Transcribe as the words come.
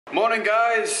Morning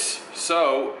guys!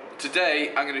 So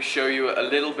today I'm going to show you a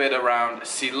little bit around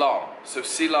Silom. So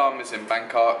Silom is in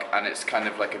Bangkok and it's kind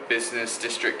of like a business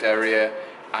district area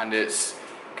and it's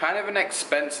kind of an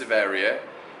expensive area,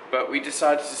 but we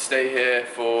decided to stay here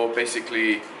for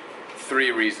basically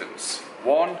 3 reasons.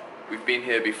 1, we've been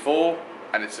here before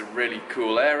and it's a really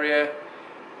cool area.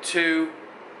 2,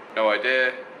 no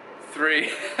idea.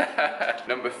 3,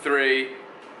 number 3,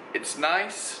 it's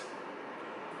nice.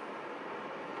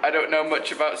 I don't know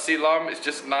much about Silom, it's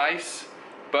just nice,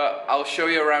 but I'll show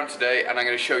you around today and I'm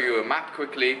going to show you a map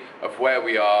quickly of where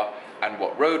we are and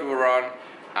what road we're on,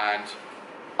 and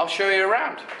I'll show you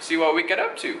around, see what we get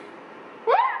up to.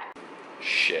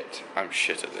 Shit, I'm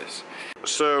shit at this.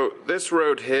 So this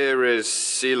road here is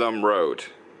Silom Road.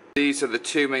 These are the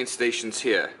 2 main stations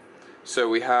here. So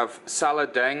we have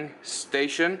Saladeng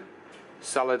Station,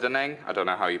 Saladeneng, I don't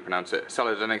know how you pronounce it,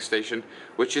 Saladeneng Station,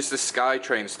 which is the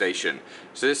SkyTrain station.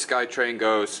 So this SkyTrain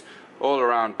goes all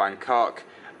around Bangkok,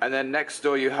 and then next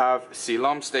door you have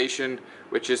Silom Station,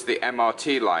 which is the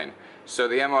MRT line. So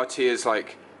the MRT is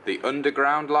like the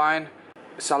underground line.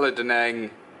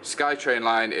 Saladeneng SkyTrain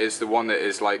line is the one that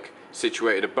is like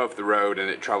situated above the road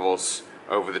and it travels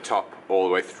over the top all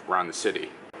the way around the city.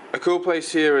 A cool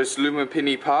place here is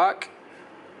Lumpini Park,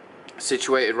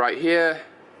 situated right here.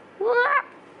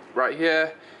 Right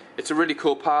here. It's a really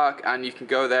cool park and you can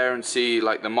go there and see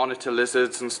like the monitor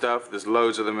lizards and stuff. There's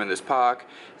loads of them in this park.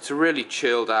 It's really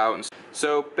chilled out.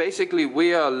 So basically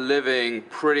we are living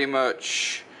pretty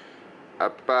much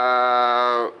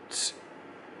about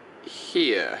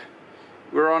here.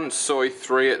 We're on Soi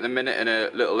 3 at the minute in a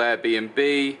little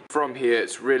Airbnb. From here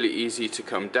it's really easy to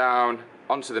come down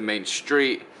onto the main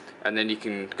street and then you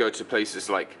can go to places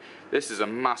like, this is a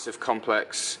massive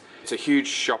complex. It's a huge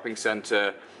shopping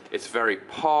centre, it's very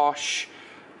posh.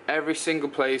 Every single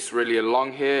place really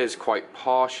along here is quite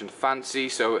posh and fancy,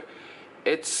 so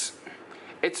it's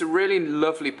a really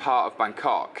lovely part of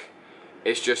Bangkok.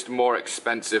 It's just more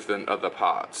expensive than other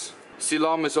parts.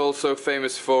 Silom is also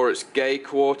famous for its gay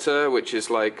quarter, which is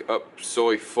like up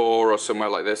Soi 4 or somewhere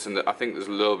like this, and I think there's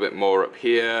a little bit more up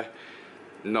here.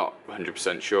 Not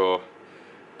 100% sure.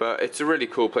 But it's a really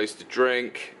cool place to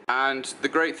drink. And the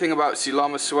great thing about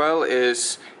Silom as well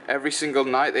is every single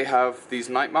night they have these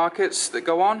night markets that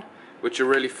go on, which are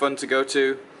really fun to go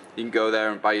to. You can go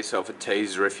there and buy yourself a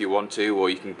taser if you want to, or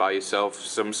you can buy yourself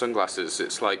some sunglasses.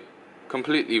 It's like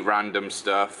completely random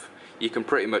stuff. You can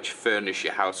pretty much furnish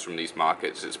your house from these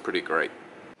markets. It's pretty great.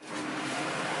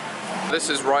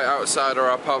 This is right outside our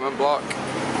apartment block.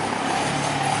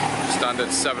 Standard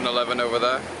 7-Eleven over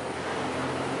there.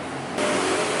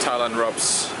 Thailand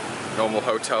Rob's normal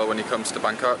hotel when he comes to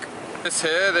Bangkok.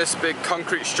 This big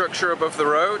concrete structure above the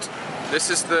road, this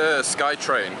is the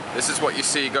SkyTrain. This is what you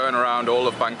see going around all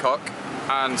of Bangkok.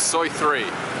 And Soi 3.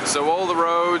 So all the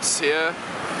roads here,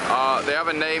 they have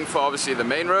a name for obviously the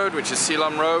main road, which is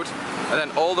Silom Road. And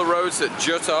then all the roads that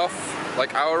jut off,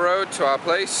 like our road to our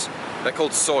place, they're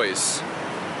called Sois.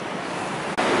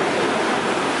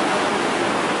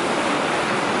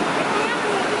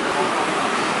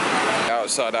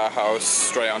 Outside our house,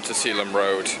 straight onto Silom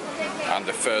Road, and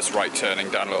the first right turning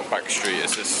down a little back street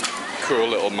is this cool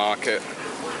little market.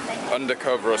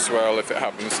 Undercover as well if it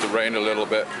happens to rain a little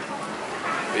bit.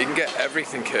 But you can get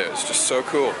everything here, it's just so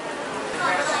cool.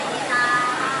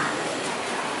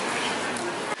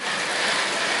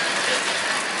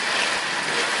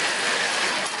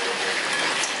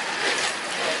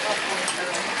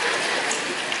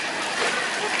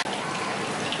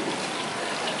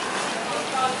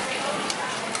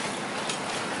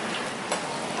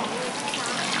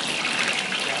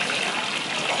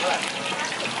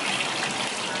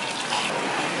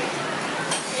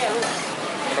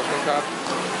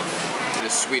 The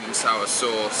sweet and sour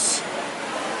sauce.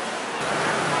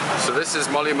 So this is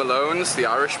Molly Malone's, the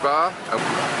Irish bar.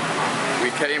 We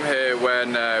came here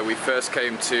when we first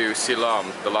came to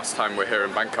Silom, the last time we were here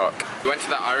in Bangkok. We went to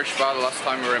that Irish bar the last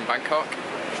time we were in Bangkok,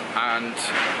 and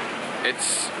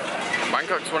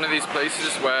Bangkok's one of these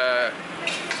places where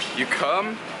you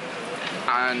come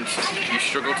and you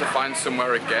struggle to find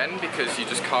somewhere again because you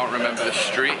just can't remember the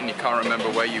street and you can't remember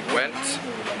where you went.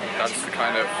 That's the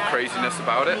kind of craziness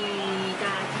about it.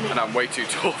 And I'm way too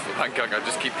tall for Bangkok, I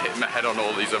just keep hitting my head on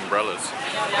all these umbrellas.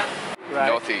 right?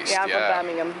 Northeast, Yeah, I'm yeah. from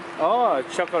Birmingham. Oh,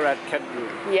 chocolate cadbury.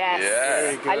 Yes. Yeah.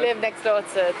 Very good. I live next door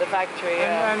to the factory.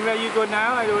 And where you go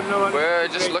now? I don't know. We're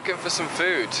just looking for some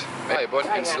food. Hey, bud,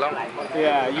 in Silom.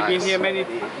 Yeah, you've been Nice. here many.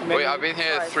 Wait, I've been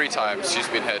here 3 times. She's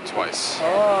been here twice.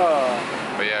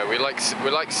 Oh. But yeah, we like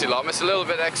Silom. It's a little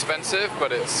bit expensive,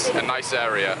 but it's a nice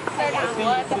area. I think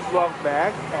you should walk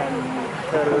back and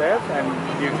turn left,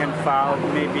 and you can find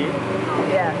maybe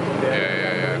Yeah.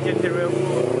 Yeah. ginger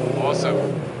ale.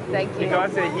 Awesome. Thank you.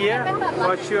 Because here,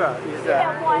 for sure, is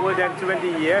over than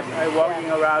 20 years I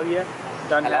walking around here.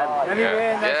 Don't have.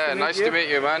 Anyway, Nice to meet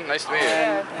you, man. Nice to meet you.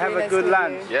 And have Really a good nice to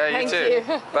lunch. meet you. Yeah, you Thank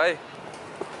too. you. Bye.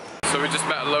 So we just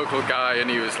met a local guy, and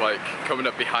he was like coming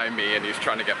up behind me, and he was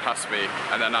trying to get past me,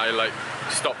 and then I like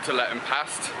stopped to let him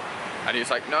past, and he was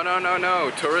like, no,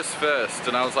 tourists first,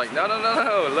 and I was like, no,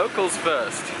 locals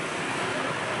first.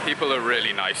 People are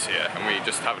really nice here, and we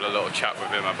just having a little chat with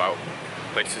him about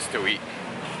places to eat.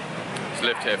 He's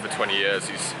lived here for 20 years.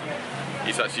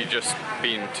 He's actually just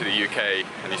been to the UK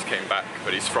and he's came back,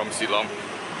 but he's from Silom.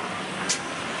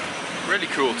 Really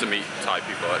cool to meet Thai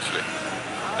people, actually.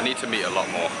 I need to meet a lot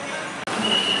more.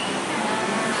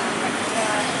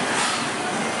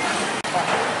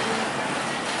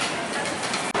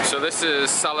 So this is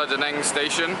Saladaneng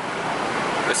station.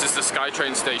 This is the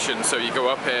SkyTrain station, so you go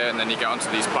up here and then you get onto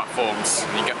these platforms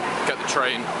and you get the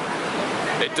train.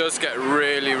 It does get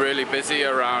really busy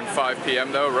around 5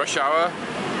 PM though, rush hour.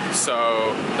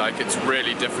 So like it's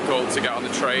really difficult to get on the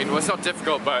train. Well, it's not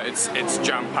difficult, but it's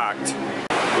jam-packed.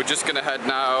 We're just gonna head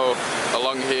now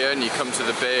along here and you come to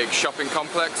the big shopping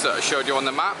complex that I showed you on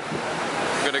the map.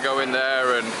 I'm gonna go in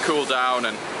there and cool down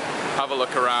and have a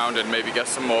look around and maybe get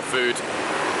some more food.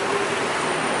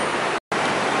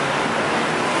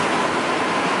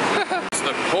 It's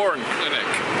the porn clinic.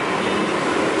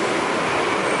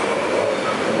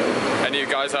 Any of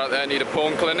you guys out there need a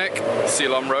porn clinic?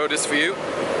 Silom Road is for you.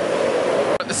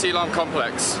 At the Silom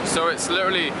complex, so it's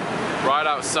literally right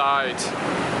outside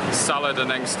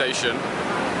Saladaneng station,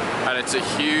 and it's a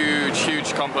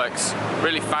huge complex,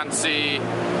 really fancy,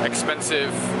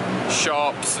 expensive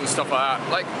shops and stuff like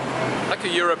that, like a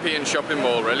European shopping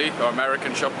mall really, or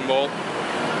American shopping mall.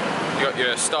 You got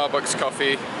your Starbucks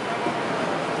coffee,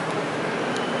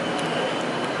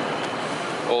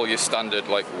 all your standard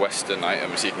like Western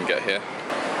items you can get here.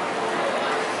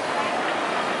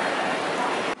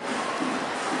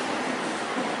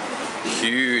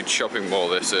 Huge shopping mall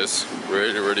this is,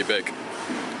 really big.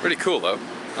 Really cool though,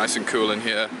 nice and cool in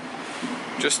here.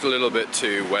 Just a little bit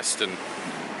too Western.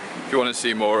 If you want to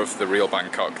see more of the real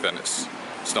Bangkok, then it's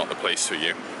not the place for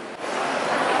you.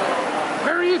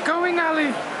 Where are you going,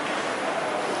 Ali?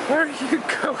 Where are you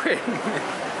going?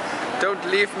 Don't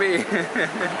leave me.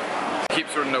 She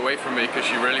keeps running away from me because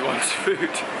she really wants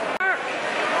food.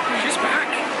 She's back.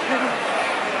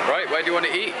 Right, where do you want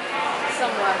to eat?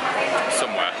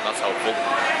 Somewhere, that's helpful.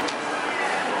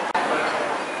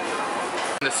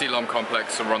 In the Silom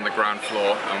complex, so we're on the ground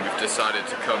floor and we've decided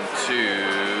to come to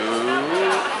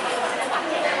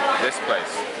this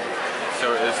place.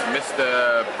 So it is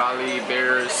Mr. Bali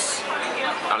Bears,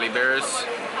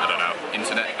 I don't know,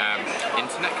 internet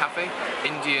cafe?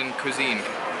 Indian cuisine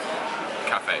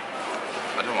cafe.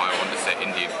 I don't know why I wanted to say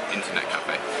Indian internet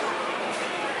cafe.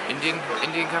 Indian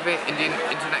cafe? Indian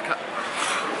internet cafe?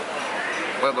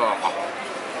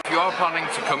 If you are planning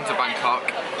to come to Bangkok,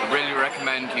 I really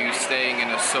recommend you staying in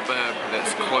a suburb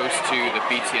that's close to the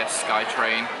BTS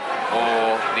SkyTrain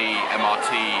or the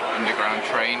MRT underground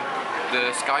train.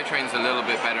 The SkyTrain's a little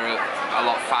bit better, a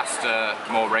lot faster,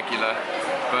 more regular,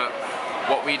 but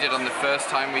what we did on the first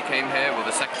time we came here, well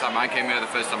the second time I came here,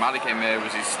 the first time Ali came here,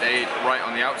 was he stayed right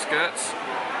on the outskirts.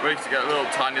 We had to get a little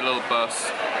tiny little bus,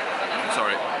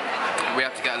 we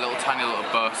had to get a little tiny little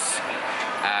bus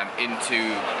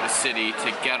into the city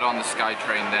to get on the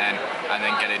SkyTrain then, and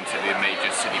then get into the major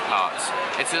city parts.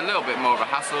 It's a little bit more of a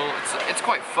hassle, it's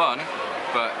quite fun,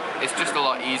 but it's just a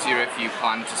lot easier if you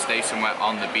plan to stay somewhere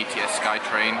on the BTS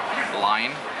SkyTrain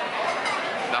line.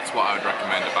 That's what I would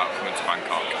recommend about coming to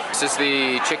Bangkok. This is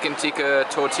the chicken tikka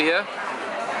tortilla.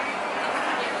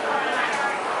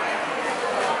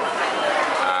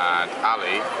 And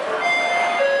Ali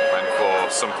went for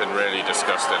something really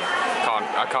disgusting.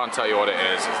 I can't tell you what it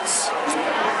is.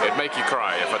 It'd make you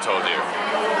cry if I told you.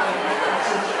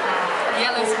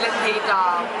 Yellow split pea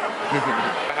dal.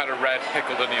 I had a red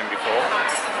pickled onion before.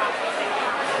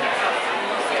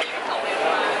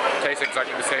 Tastes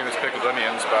exactly the same as pickled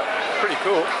onions, but pretty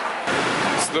cool.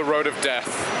 It's the road of death.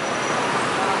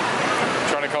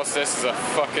 Trying to cross this is a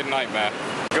fucking nightmare.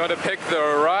 Gotta pick the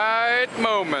right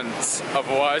moment,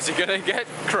 otherwise you're gonna get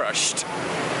crushed.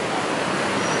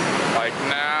 Like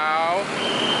now.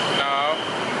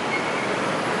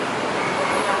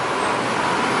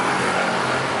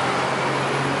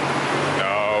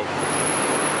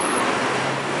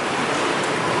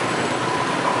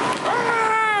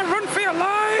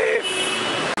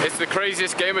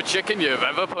 craziest game of chicken you've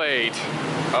ever played.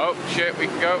 Oh shit, we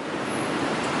can go.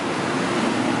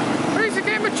 Crazy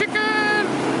game of chicken!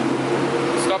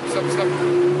 Stop, stop, stop.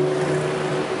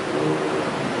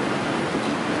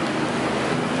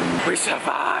 We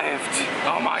survived!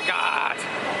 Oh my god!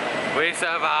 We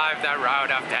survived the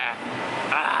road of death.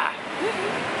 Ah!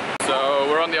 So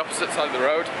we're on the opposite side of the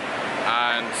road,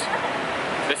 and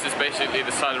this is basically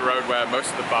the side of the road where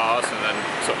most of the bars and then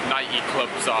sort of nighty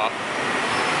clubs are.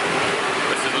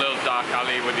 This is a little dark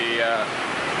alley with the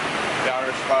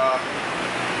Irish bar.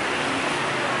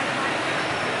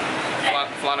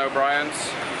 Flan O'Brien's.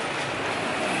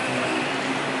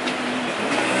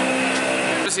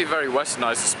 Obviously very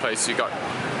westernised, this place. You got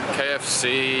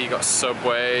KFC, you got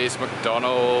Subways,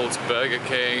 McDonald's, Burger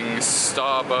King,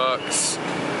 Starbucks.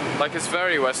 Like, it's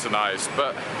very westernised,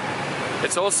 but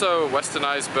it's also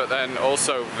westernised, but then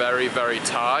also very, very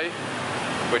Thai,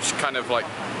 which kind of like,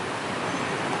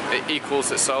 it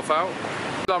equals itself out.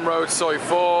 On road Soi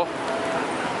 4.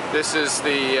 This is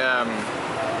the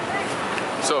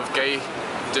sort of gay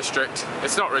district.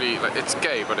 It's not really, like, it's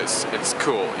gay, but it's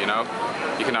cool, you know?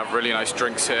 You can have really nice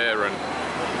drinks here, and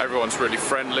everyone's really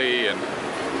friendly and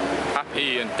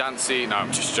happy and dancey. No,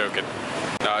 I'm just joking.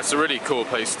 No, it's a really cool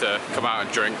place to come out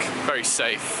and drink. Very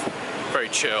safe, very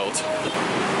chilled.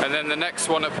 And then the next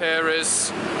one up here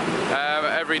is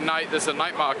every night there's a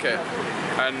night market,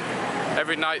 and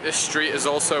every night this street is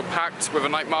also packed with a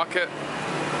night market.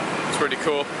 It's really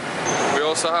cool. We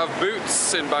also have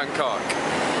Boots in Bangkok.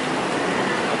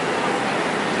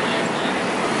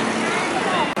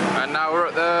 And now we're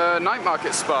at the night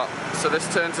market spot. So this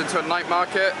turns into a night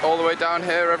market all the way down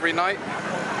here every night.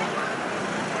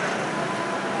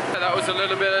 That was a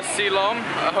little bit of Silom.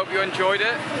 I hope you enjoyed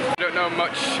it. I don't know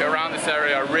much around this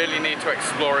area. I really need to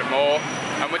explore it more.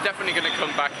 And we're definitely going to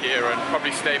come back here and probably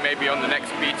stay maybe on the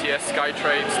next BTS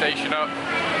SkyTrain station up,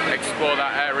 explore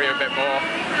that area a bit more.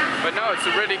 But no, it's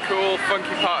a really cool,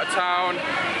 funky part of town.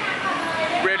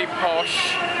 Really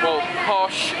posh, well,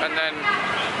 posh and then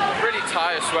really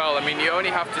Thai as well. I mean, you only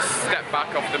have to step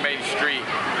back off the main street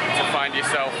to find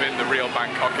yourself in the real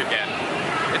Bangkok again.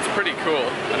 It's pretty cool,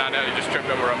 and I nearly just tripped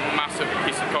over a massive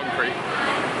piece of concrete.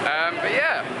 But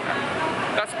yeah,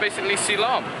 that's basically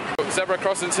Silom. Zebra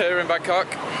crossings here in Bangkok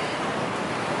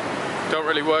don't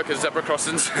really work as zebra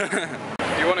crossings.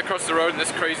 If you want to cross the road in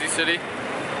this crazy city,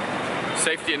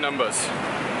 safety in numbers.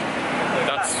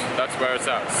 That's where it's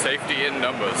at. Safety in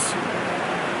numbers.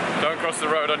 Don't cross the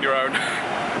road on your own.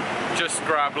 Just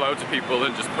grab loads of people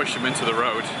and just push them into the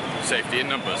road. Safety in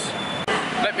numbers.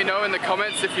 Let me know in the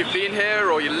comments if you've been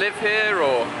here or you live here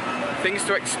or things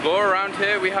to explore around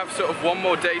here. We have sort of one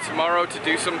more day tomorrow to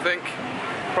do something.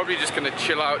 Probably just gonna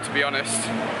chill out, to be honest,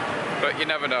 but you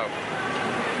never know.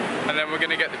 And then we're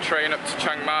gonna get the train up to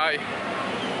Chiang Mai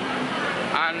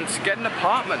and get an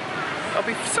apartment. That'll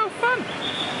be so fun.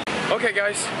 Okay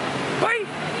guys, bye!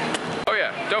 Oh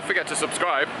yeah, don't forget to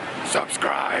subscribe.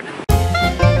 Subscribe!